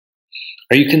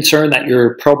Are you concerned that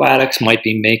your probiotics might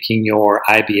be making your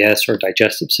IBS or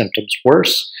digestive symptoms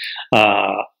worse?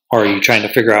 Are you trying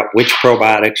to figure out which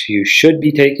probiotics you should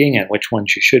be taking and which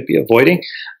ones you should be avoiding?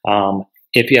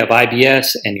 If you have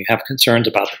IBS and you have concerns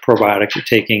about the probiotic you're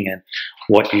taking and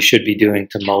what you should be doing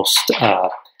to most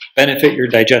benefit your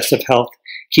digestive health,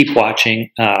 keep watching.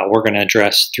 We're going to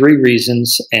address 3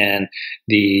 reasons and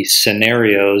the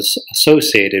scenarios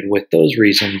associated with those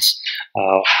reasons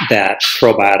that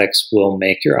probiotics will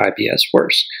make your IBS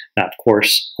worse. Now, of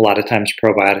course, a lot of times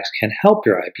probiotics can help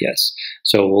your IBS.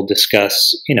 So we'll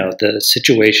discuss, the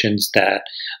situations that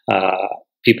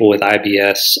people with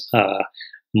IBS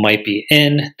might be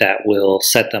in that will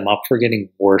set them up for getting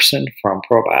worsened from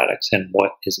probiotics, and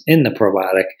what is in the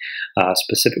probiotic,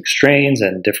 specific strains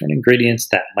and different ingredients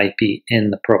that might be in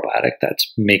the probiotic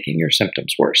that's making your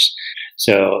symptoms worse.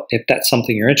 So if that's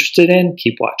something you're interested in,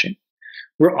 keep watching.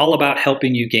 We're all about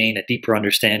helping you gain a deeper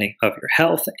understanding of your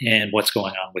health and what's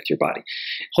going on with your body.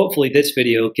 Hopefully this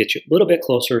video gets you a little bit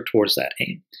closer towards that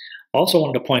aim. Also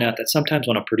wanted to point out that sometimes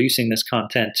when I'm producing this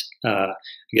content, I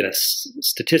get a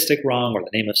statistic wrong or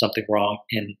the name of something wrong,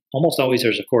 and almost always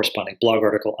there's a corresponding blog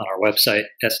article on our website,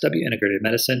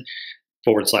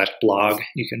 swintegratedmedicine.com/blog.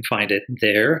 You can find it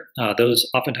there. Those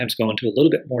oftentimes go into a little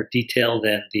bit more detail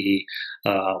than the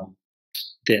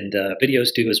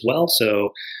videos do as well.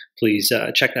 So please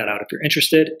check that out if you're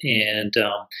interested. And it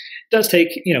does take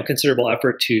considerable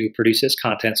effort to produce this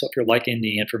content. So if you're liking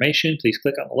the information, please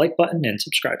click on the like button and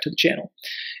subscribe to the channel.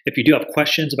 If you do have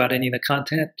questions about any of the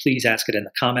content, please ask it in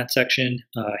the comment section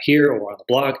here or on the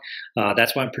blog.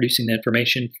 That's why I'm producing the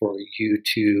information, for you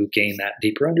to gain that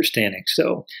deeper understanding.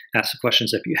 So ask the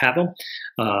questions if you have them.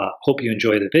 Hope you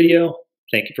enjoy the video.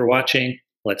 Thank you for watching.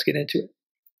 Let's get into it.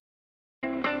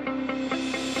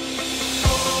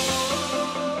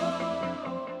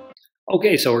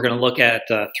 Okay, so we're going to look at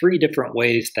 3 different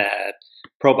ways that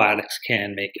probiotics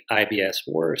can make IBS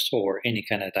worse or any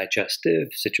kind of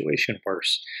digestive situation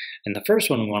worse. And the first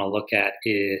one we want to look at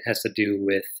has to do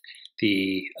with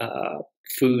the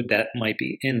food that might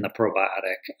be in the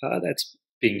probiotic that's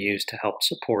being used to help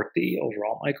support the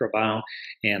overall microbiome,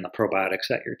 and the probiotics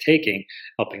that you're taking,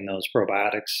 helping those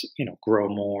probiotics, grow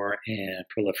more and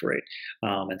proliferate.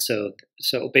 And so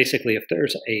basically, if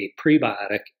there's a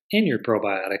prebiotic in your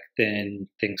probiotic, then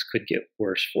things could get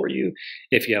worse for you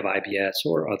if you have IBS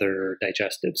or other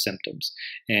digestive symptoms.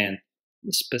 And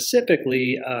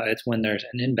specifically, it's when there's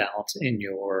an imbalance in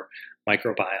your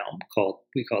microbiome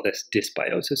we call this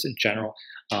dysbiosis in general.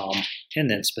 And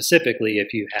then specifically,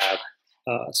 if you have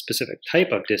a specific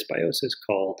type of dysbiosis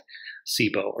called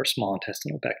SIBO, or small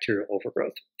intestinal bacterial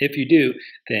overgrowth. If you do,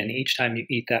 then each time you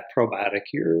eat that probiotic,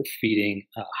 you're feeding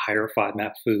a higher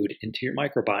FODMAP food into your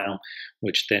microbiome,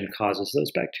 which then causes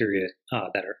those bacteria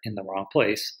that are in the wrong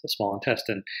place, the small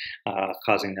intestine,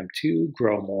 causing them to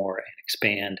grow more and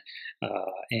expand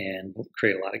and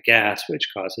create a lot of gas, which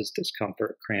causes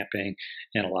discomfort, cramping,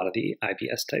 and a lot of the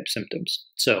IBS type symptoms.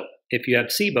 So if you have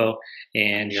SIBO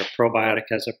and your probiotic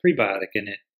has a prebiotic in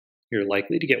it, you're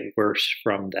likely to get worse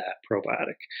from that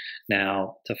probiotic.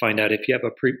 Now, to find out if you have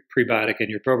a prebiotic in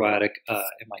your probiotic,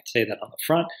 it might say that on the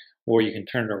front, or you can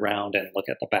turn it around and look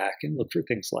at the back and look for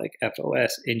things like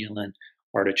FOS, inulin,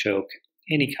 artichoke,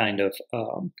 any kind of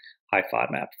high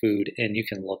FODMAP food, and you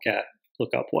can look up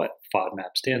what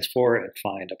FODMAP stands for and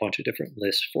find a bunch of different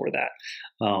lists for that.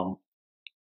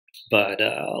 But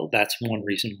that's one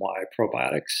reason why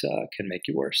probiotics can make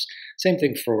you worse. Same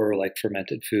thing for like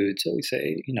fermented foods. So we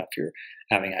say, if you're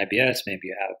having IBS, maybe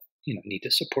you have, need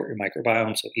to support your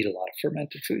microbiome, so eat a lot of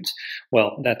fermented foods.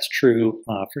 Well, that's true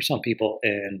for some people,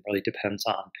 and really depends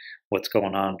on what's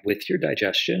going on with your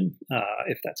digestion,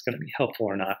 if that's going to be helpful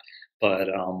or not. But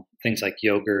things like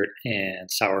yogurt and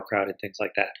sauerkraut and things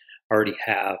like that already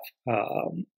have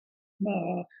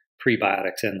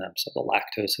prebiotics in them. So the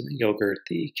lactose in the yogurt,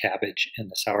 the cabbage,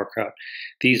 and the sauerkraut,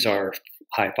 these are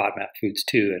high FODMAP foods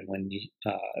too. And when you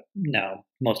now,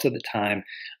 most of the time,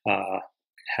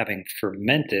 having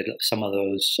fermented, some of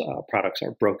those products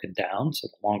are broken down. So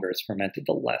the longer it's fermented,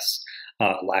 the less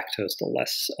lactose, the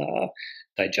less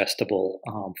digestible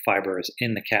fiber is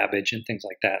in the cabbage and things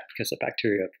like that, because the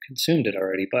bacteria have consumed it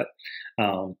already. But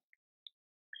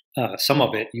some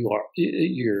of it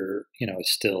is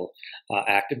still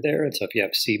active there, and so if you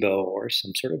have SIBO or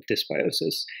some sort of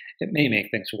dysbiosis, it may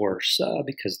make things worse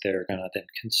because they're going to then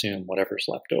consume whatever's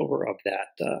left over of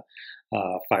that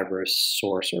fibrous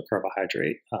source or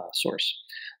carbohydrate source.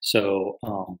 So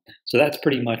that's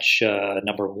pretty much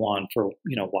number one for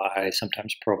why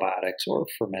sometimes probiotics or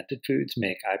fermented foods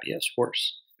make IBS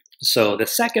worse. So the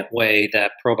second way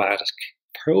that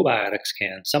probiotics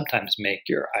can sometimes make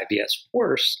your IBS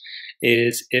worse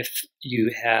is if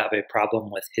you have a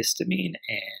problem with histamine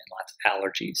and lots of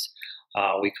allergies.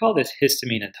 We call this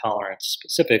histamine intolerance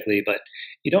specifically, but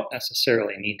you don't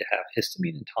necessarily need to have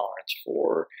histamine intolerance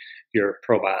for your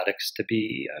probiotics to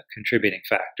be a contributing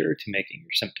factor to making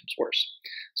your symptoms worse.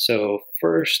 So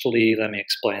firstly, let me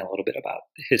explain a little bit about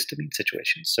the histamine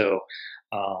situation. So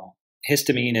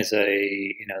histamine is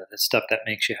the stuff that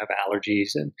makes you have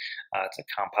allergies, and it's a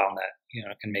compound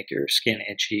that can make your skin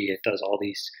itchy. It does all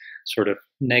these sort of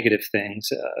negative things.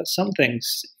 Some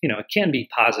things, it can be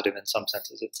positive in some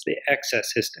senses. It's the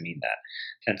excess histamine that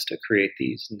tends to create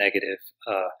these negative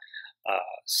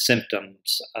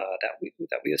symptoms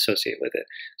that we associate with it.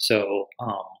 So,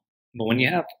 but when you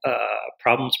have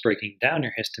problems breaking down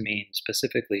your histamine,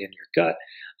 specifically in your gut,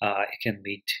 it can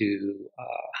lead to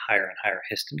higher and higher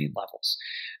histamine levels.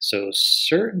 So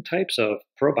certain types of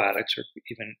probiotics, or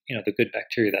even the good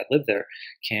bacteria that live there,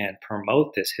 can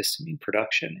promote this histamine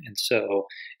production. And so,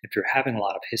 if you're having a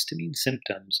lot of histamine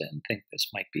symptoms and think this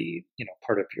might be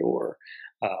part of your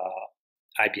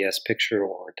IBS picture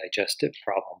or digestive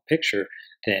problem picture,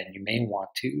 then you may want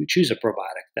to choose a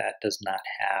probiotic that does not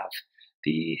have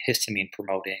the histamine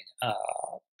promoting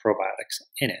probiotics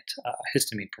in it,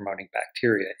 histamine promoting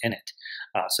bacteria in it.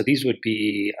 So these would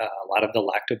be a lot of the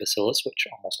lactobacillus, which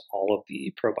almost all of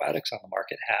the probiotics on the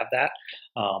market have that.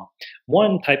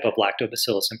 One type of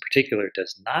lactobacillus in particular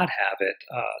does not have it.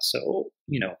 So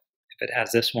if it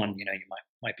has this one, you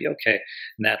might be okay,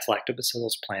 and that's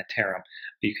Lactobacillus plantarum.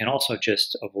 But you can also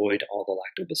just avoid all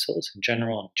the lactobacillus in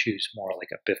general and choose more like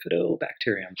a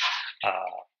bifidobacterium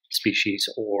species,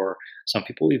 or some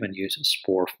people even use a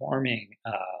spore-forming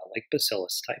like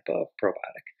bacillus type of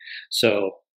probiotic.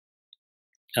 So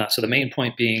the main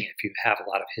point being, if you have a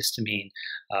lot of histamine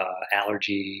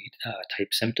allergy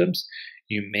type symptoms,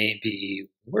 you may be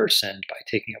worsened by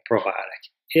taking a probiotic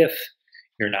if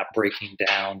you're not breaking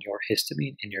down your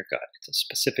histamine in your gut. It's a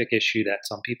specific issue that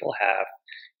some people have,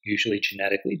 usually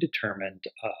genetically determined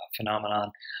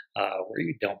phenomenon where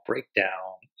you don't break down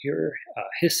your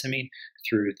histamine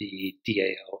through the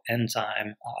DAO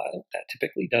enzyme that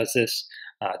typically does this,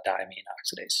 diamine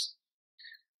oxidase.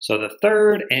 So the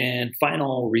third and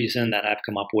final reason that I've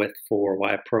come up with for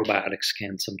why probiotics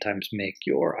can sometimes make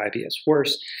your IBS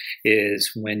worse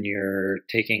is when you're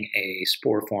taking a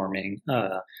spore-forming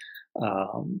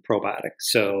probiotic.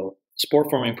 So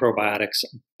spore-forming probiotics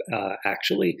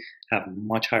actually have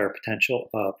much higher potential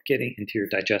of getting into your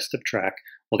digestive tract.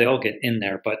 Well, they all get in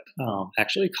there, but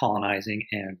actually colonizing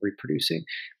and reproducing,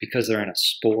 because they're in a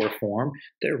spore form,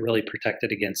 they're really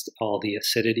protected against all the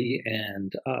acidity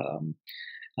and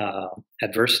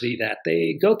adversity that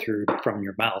they go through from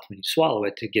your mouth when you swallow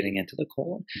it to getting into the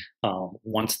colon.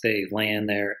 Once they land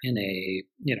there in a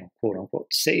quote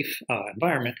unquote safe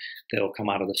environment, they'll come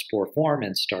out of the spore form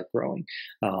and start growing.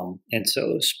 And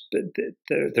so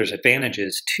there's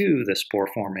advantages to the spore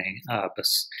forming.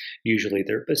 Usually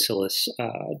they're bacillus,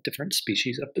 different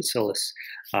species of bacillus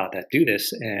that do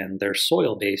this, and they're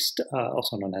soil based,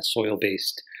 also known as soil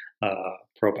based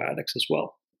probiotics as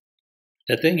well.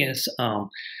 The thing is,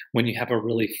 when you have a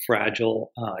really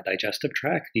fragile digestive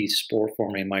tract, these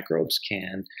spore-forming microbes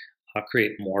can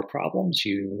create more problems.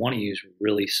 You want to use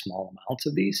really small amounts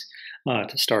of these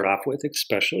to start off with,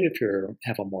 especially if you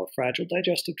have a more fragile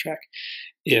digestive tract.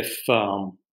 If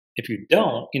you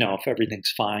don't, if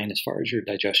everything's fine as far as your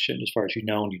digestion, as far as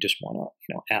and you just want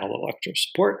to, add a little extra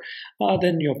support,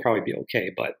 then you'll probably be okay.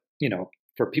 But,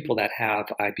 for people that have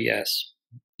IBS,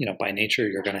 by nature,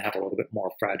 you're going to have a little bit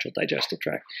more fragile digestive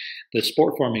tract. The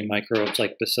spore-forming microbes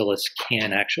like bacillus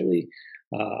can actually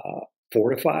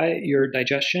fortify your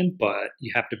digestion, but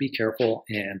you have to be careful,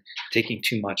 and taking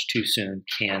too much too soon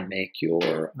can make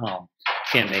your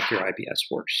IBS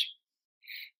worse.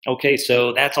 Okay,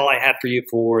 so that's all I had for you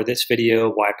for this video,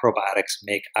 why probiotics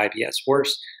make IBS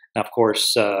worse. Now, of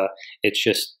course, it's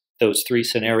just those three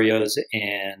scenarios,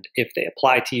 and if they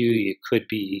apply to you, you could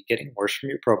be getting worse from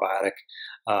your probiotic.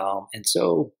 And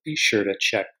so be sure to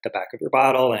check the back of your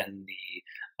bottle and the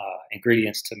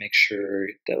ingredients to make sure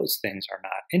those things are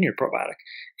not in your probiotic.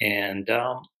 And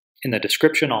in the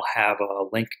description, I'll have a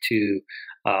link to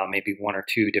maybe one or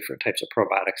two different types of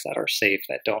probiotics that are safe,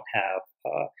 that don't have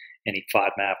any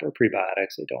FODMAP or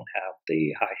prebiotics. They don't have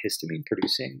the high histamine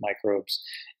producing microbes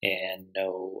and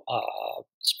no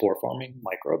spore forming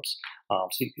microbes. So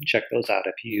you can check those out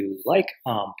if you like.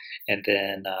 And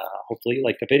then hopefully you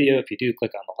like the video. If you do,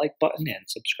 click on the like button and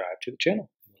subscribe to the channel.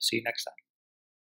 We'll see you next time.